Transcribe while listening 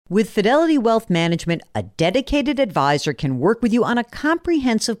With Fidelity Wealth Management, a dedicated advisor can work with you on a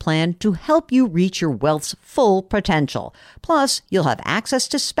comprehensive plan to help you reach your wealth's full potential. Plus, you'll have access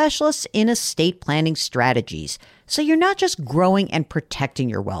to specialists in estate planning strategies. So you're not just growing and protecting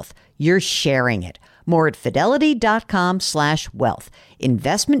your wealth, you're sharing it. More at fidelity.com/wealth.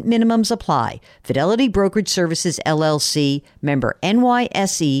 Investment minimums apply. Fidelity Brokerage Services, LLC, member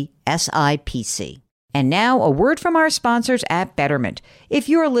NYSE, SIPC. And now, a word from our sponsors at Betterment. If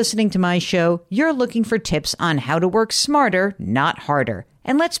you are listening to my show, you're looking for tips on how to work smarter, not harder.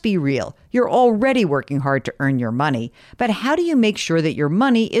 And let's be real, you're already working hard to earn your money. But how do you make sure that your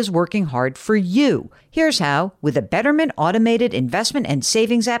money is working hard for you? Here's how. With a Betterment automated investment and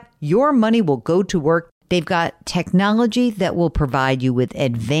savings app, your money will go to work. They've got technology that will provide you with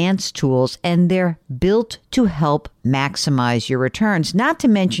advanced tools, and they're built to help maximize your returns, not to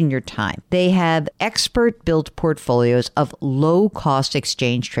mention your time. They have expert-built portfolios of low-cost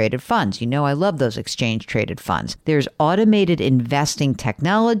exchange-traded funds. You know I love those exchange-traded funds. There's automated investing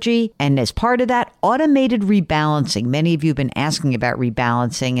technology, and as part of that, automated rebalancing. Many of you have been asking about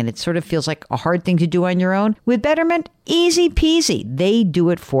rebalancing, and it sort of feels like a hard thing to do on your own. With Betterment, easy peasy. They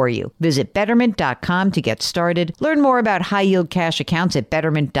do it for you. Visit Betterment.com to get started. Learn more about high-yield cash accounts at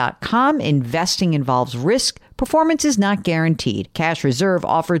Betterment.com. Investing involves risk. Performance is not guaranteed. Cash reserve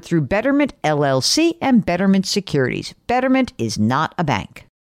offered through Betterment LLC and Betterment Securities. Betterment is not a bank.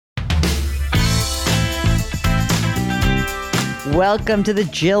 Welcome to the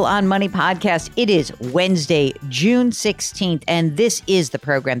Jill on Money podcast. It is Wednesday, June 16th, and this is the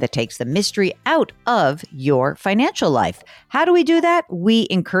program that takes the mystery out of your financial life. How do we do that? We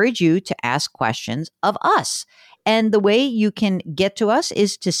encourage you to ask questions of us. And the way you can get to us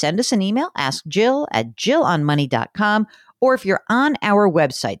is to send us an email, askjill@jillonmoney.com, or if you're on our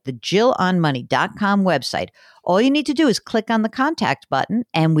website, the jillonmoney.com website, all you need to do is click on the contact button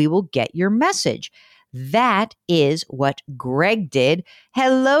and we will get your message. That is what Greg did.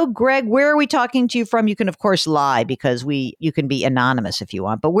 Hello, Greg. Where are we talking to you from? You can, of course, lie because you can be anonymous if you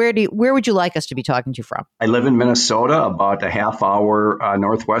want. But where would you like us to be talking to you from? I live in Minnesota, about a half hour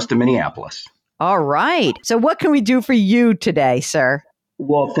northwest of Minneapolis. All right. So what can we do for you today, sir?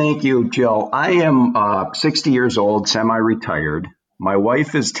 Well, thank you, Jill. I am 60 years old, semi-retired. My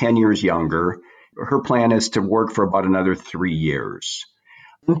wife is 10 years younger. Her plan is to work for about another 3 years.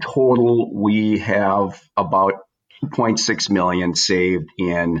 In total, we have about $2.6 million saved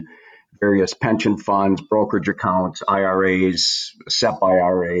in various pension funds, brokerage accounts, IRAs, SEP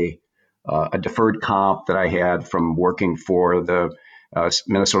IRA, a deferred comp that I had from working for the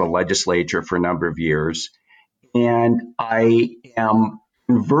Minnesota legislature for a number of years. And I am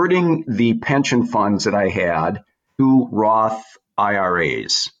converting the pension funds that I had to Roth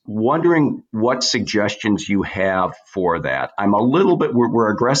IRAs. Wondering what suggestions you have for that. We're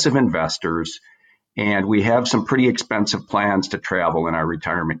aggressive investors, and we have some pretty expensive plans to travel in our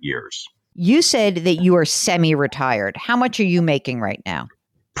retirement years. You said that you are semi-retired. How much are you making right now?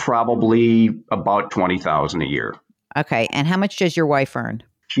 Probably about $20,000 a year. Okay. And how much does your wife earn?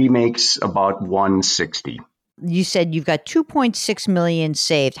 She makes about $160,000. You said you've got $2.6 million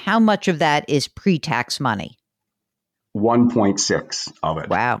saved. How much of that is pre-tax money? 1.6 of it.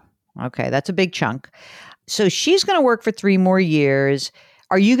 Wow. Okay. That's a big chunk. So she's going to work for 3 more years.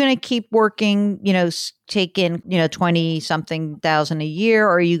 Are you going to keep working, take in, 20-something thousand a year,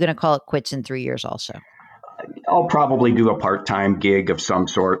 or are you going to call it quits in 3 years also? I'll probably do a part-time gig of some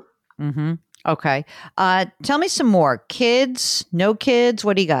sort. Mm-hmm. Okay. Tell me some more. Kids, no kids?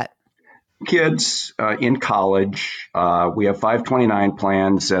 What do you got? Kids in college. We have 529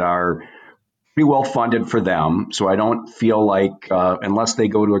 plans that are pretty well funded for them. So I don't feel like, unless they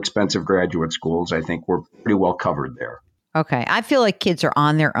go to expensive graduate schools, I think we're pretty well covered there. Okay. I feel like kids are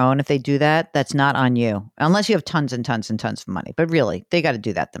on their own if they do that. That's not on you, unless you have tons and tons and tons of money. But really, they got to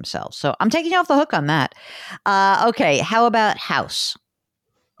do that themselves. So I'm taking you off the hook on that. Okay. How about house?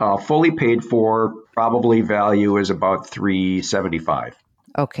 Fully paid for, probably value is about $375,000.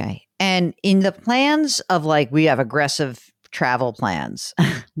 Okay. And in the plans of we have aggressive travel plans,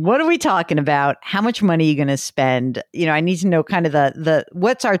 what are we talking about? How much money are you going to spend? I need to know kind of the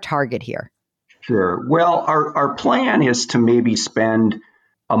what's our target here? Sure. Well, our plan is to maybe spend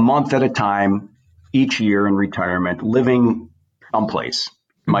a month at a time each year in retirement living someplace.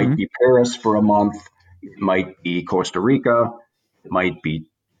 It might be Paris for a month. It might be Costa Rica. It might be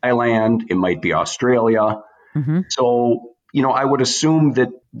Thailand. It might be Australia. Mm-hmm. So, I would assume that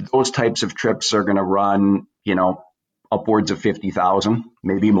those types of trips are going to run, upwards of $50,000,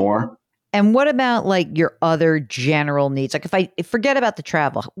 maybe more. And what about your other general needs? If I forget about the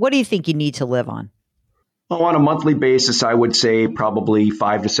travel, what do you think you need to live on? Oh, on a monthly basis, I would say probably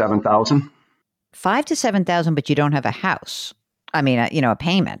 5 to 7 thousand. 5 to 7 thousand, but you don't have a house. I mean, a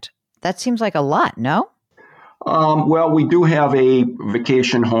payment. That seems like a lot, no? Well, we do have a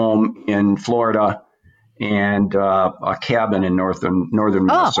vacation home in Florida and a cabin in northern Oh,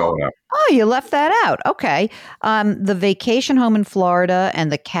 Minnesota. oh, you left that out. Okay. The vacation home in Florida and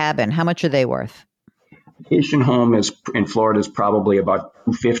the cabin, how much are they worth? Vacation home is in Florida is probably about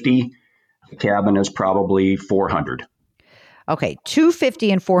 250. The cabin is probably 400. Okay,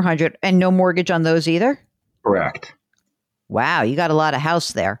 250 and 400 and no mortgage on those either? Correct. Wow, you got a lot of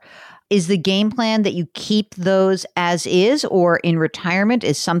house there. Is the game plan that you keep those as is, or in retirement,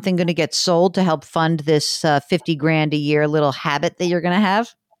 is something going to get sold to help fund this 50 grand a year little habit that you're going to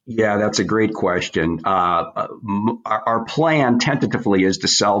have? Yeah, that's a great question. Our plan tentatively is to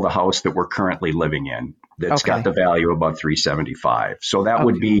sell the house that we're currently living in. That's Okay. got the value of about 375. So that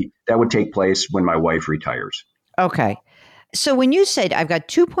would take place when my wife retires. Okay. So when you said I've got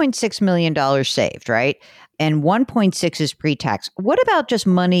 $2.6 million saved, right? And 1.6 is pre-tax. What about just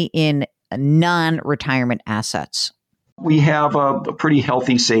money in non-retirement assets? We have a pretty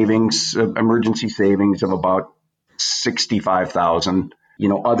healthy savings, emergency savings of about 65,000.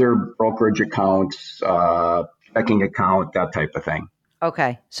 Other brokerage accounts, checking account, that type of thing.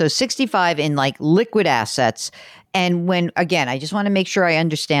 Okay. So 65 in like liquid assets. And again, I just want to make sure I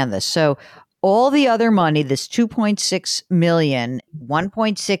understand this. So all the other money, this 2.6 million,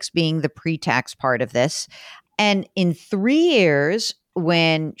 1.6 being the pre-tax part of this. And in 3 years,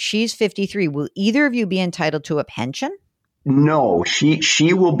 when she's 53, will either of you be entitled to a pension? No,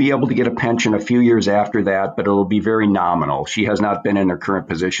 she will be able to get a pension a few years after that, but it'll be very nominal. She has not been in her current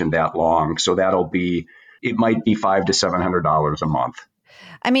position that long, so it might be $500 to $700 a month.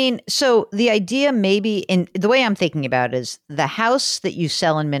 I mean, so the idea maybe in the way I'm thinking about it is the house that you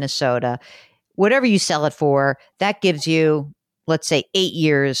sell in Minnesota, whatever you sell it for, that gives you, let's say, 8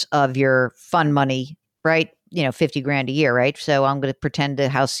 years of your fund money, right? 50 grand a year, right? So I'm going to pretend the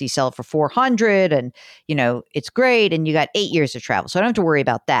house you sell it for 400 and, it's great. And you got 8 years of travel. So I don't have to worry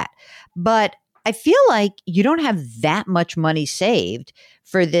about that. But I feel like you don't have that much money saved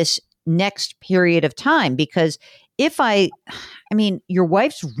for this next period of time, because your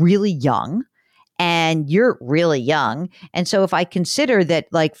wife's really young and you're really young. And so if I consider that,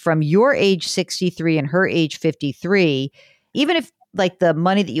 like, from your age 63 and her age 53, even if like the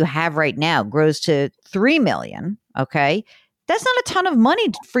money that you have right now grows to 3 million, okay, that's not a ton of money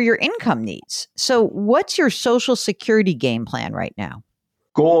for your income needs. So what's your Social Security game plan right now?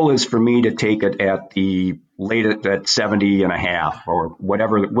 Goal is for me to take it at 70 and a half or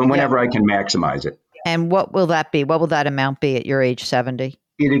whatever, whenever I can maximize it. And what will that be? What will that amount be at your age 70?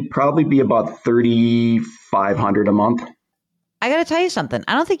 It'd probably be about 3,500 a month. I got to tell you something.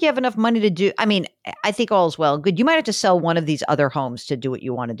 I don't think you have enough money to do. I mean, I think all's well good. You might have to sell one of these other homes to do what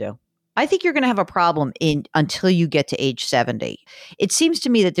you want to do. I think you're going to have a problem until you get to age 70. It seems to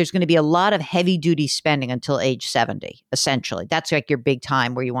me that there's going to be a lot of heavy duty spending until age 70, essentially. That's like your big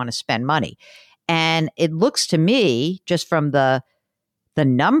time where you want to spend money. And it looks to me, just from the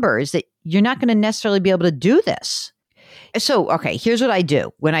numbers, that you're not going to necessarily be able to do this. So, okay, here's what I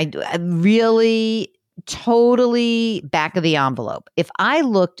do. When I really totally back of the envelope, if I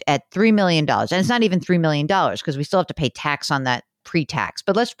looked at $3 million, and it's not even $3 million because we still have to pay tax on that pre-tax,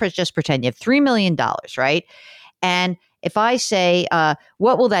 but let's just pretend you have $3 million, right? And if I say,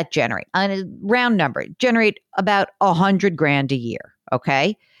 what will that generate? On a round number, generate about 100 grand a year,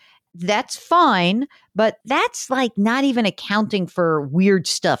 okay? That's fine, but that's like not even accounting for weird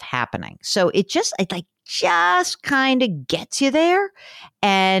stuff happening. So it just kind of gets you there.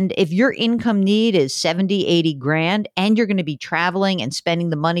 And if your income need is 70, 80 grand and you're going to be traveling and spending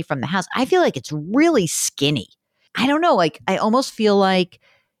the money from the house, I feel like it's really skinny. I don't know. Like, I almost feel like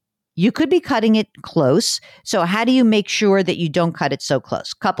you could be cutting it close. So how do you make sure that you don't cut it so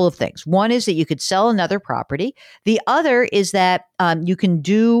close? Couple of things. One is that you could sell another property. The other is that you can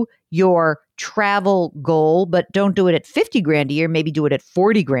do your travel goal, but don't do it at 50 grand a year. Maybe do it at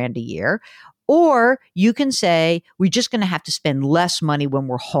 40 grand a year. Or you can say, we're just going to have to spend less money when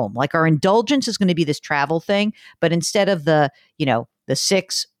we're home. Like, our indulgence is going to be this travel thing, but instead of the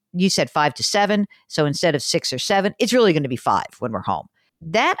 6, you said 5 to 7. So instead of 6 or 7, it's really going to be 5 when we're home.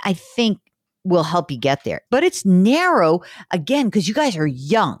 That, I think, will help you get there. But it's narrow, again, because you guys are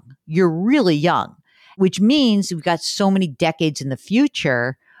young. You're really young, which means we've got so many decades in the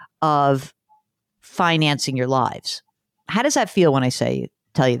future of financing your lives. How does that feel when I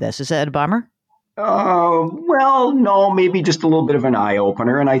tell you this? Is that a bummer? Well, no, maybe just a little bit of an eye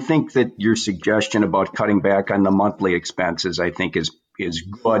opener. And I think that your suggestion about cutting back on the monthly expenses, I think is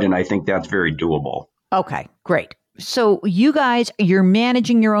good. And I think that's very doable. Okay, great. So you guys, you're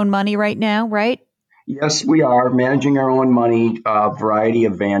managing your own money right now, right? Yes, we are managing our own money, a variety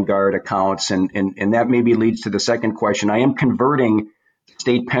of Vanguard accounts, and that maybe leads to the second question. I am converting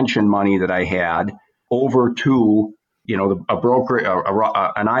state pension money that I had over to, a broker,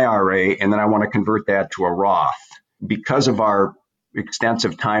 an IRA, and then I want to convert that to a Roth. Because of our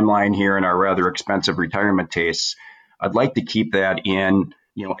extensive timeline here and our rather expensive retirement tastes, I'd like to keep that in,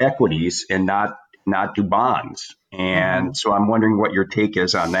 equities and not do bonds. And so I'm wondering what your take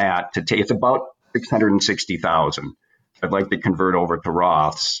is on that. It's about 660,000. I'd like to convert over to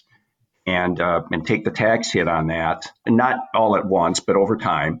Roths and take the tax hit on that, and not all at once, but over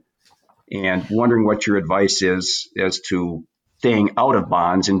time. And wondering what your advice is as to staying out of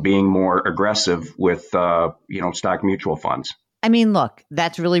bonds and being more aggressive with, stock mutual funds. I mean, look,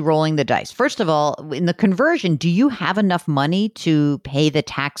 that's really rolling the dice. First of all, in the conversion, do you have enough money to pay the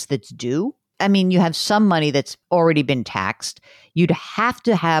tax that's due? I mean, you have some money that's already been taxed. You'd have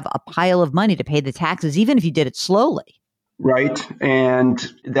to have a pile of money to pay the taxes, even if you did it slowly. Right. And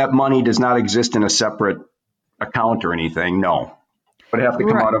that money does not exist in a separate account or anything. No. But it have to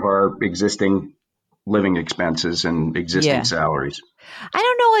come out of our existing living expenses and existing salaries. I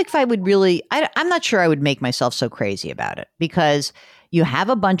don't know if I would really, I'm not sure I would make myself so crazy about it, because you have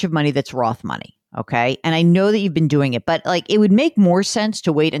a bunch of money that's Roth money. Okay. And I know that you've been doing it, but it would make more sense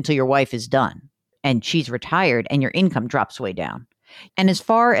to wait until your wife is done and she's retired and your income drops way down. And as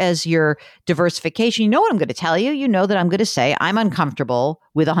far as your diversification, you know what I'm going to tell you? You know that I'm going to say I'm uncomfortable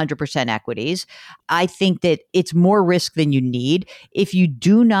with 100% equities. I think that it's more risk than you need. If you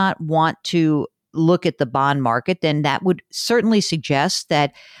do not want to look at the bond market, then that would certainly suggest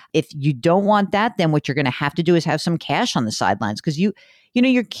that if you don't want that, then what you're going to have to do is have some cash on the sidelines, because you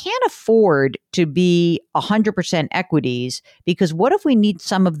can't afford to be 100% equities, because what if we need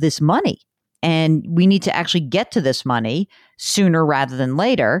some of this money? And we need to actually get to this money sooner rather than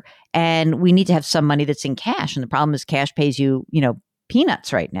later. And we need to have some money that's in cash. And the problem is cash pays you,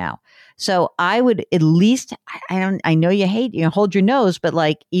 peanuts right now. So I would at least, I know you hate, hold your nose, but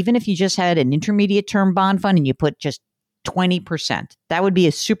even if you just had an intermediate term bond fund and you put just 20%, that would be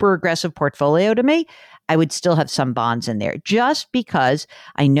a super aggressive portfolio to me. I would still have some bonds in there, just because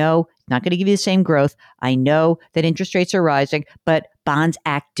I know it's not going to give you the same growth. I know that interest rates are rising, but bonds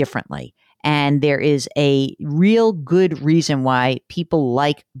act differently. And there is a real good reason why people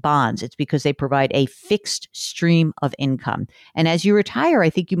like bonds. It's because they provide a fixed stream of income. And as you retire, I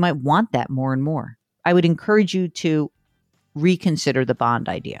think you might want that more and more. I would encourage you to reconsider the bond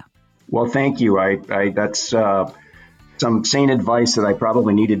idea. Well, thank you. That's some sane advice that I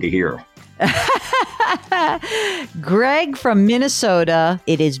probably needed to hear. Greg from Minnesota,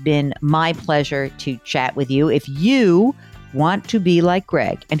 it has been my pleasure to chat with you. If you want to be like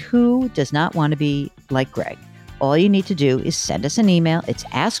Greg, and who does not want to be like Greg? All you need to do is send us an email. It's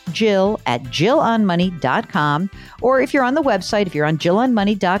askjill@jillonmoney.com. Or if you're on the website, if you're on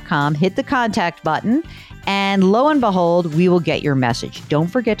jillonmoney.com, hit the contact button, and lo and behold, we will get your message. Don't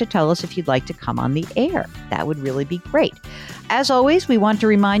forget to tell us if you'd like to come on the air. That would really be great. As always, we want to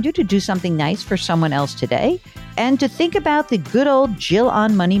remind you to do something nice for someone else today, and to think about the good old Jill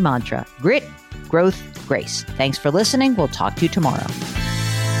on Money mantra: grit, growth, grace. Thanks for listening. We'll talk to you tomorrow.